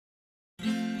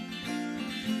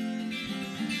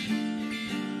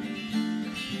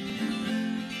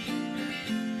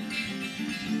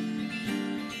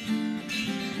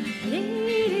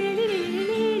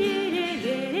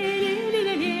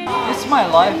my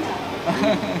life.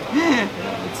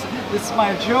 it's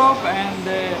my job, and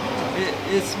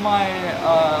it's my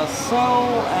soul,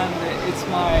 and it's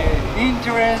my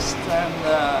interest, and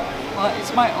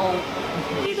it's my all.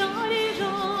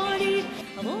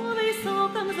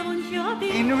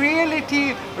 In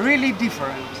reality, really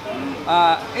different.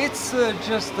 It's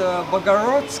just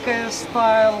Bogorodskaya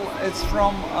style. It's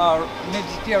from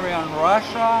Mediterranean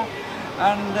Russia,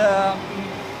 and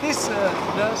this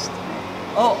just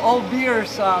all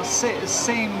beers are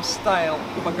same style,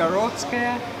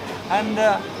 Bogorodskaya, and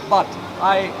but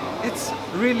it's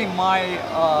really my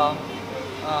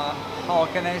how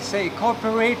can I say,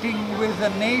 cooperating with the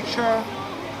nature.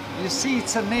 You see,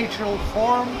 it's a natural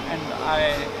form, and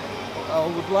I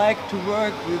would like to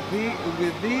work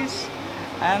with this,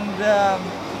 and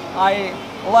I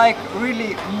like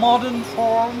really modern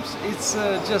forms. It's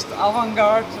just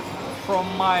avant-garde from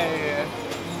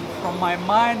my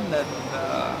mind, and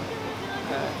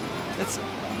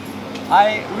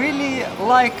I really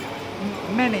like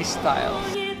many styles.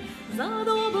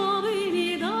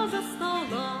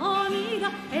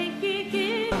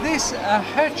 This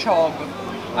hedgehog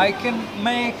I can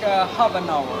make half an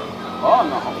hour. Oh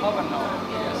no! Half an hour,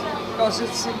 yes, because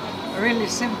it's really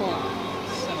simple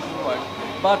work.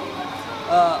 But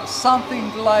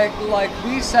something like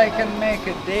this I can make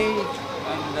a day,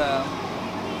 and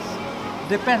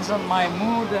depends on my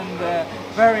mood, and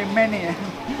very many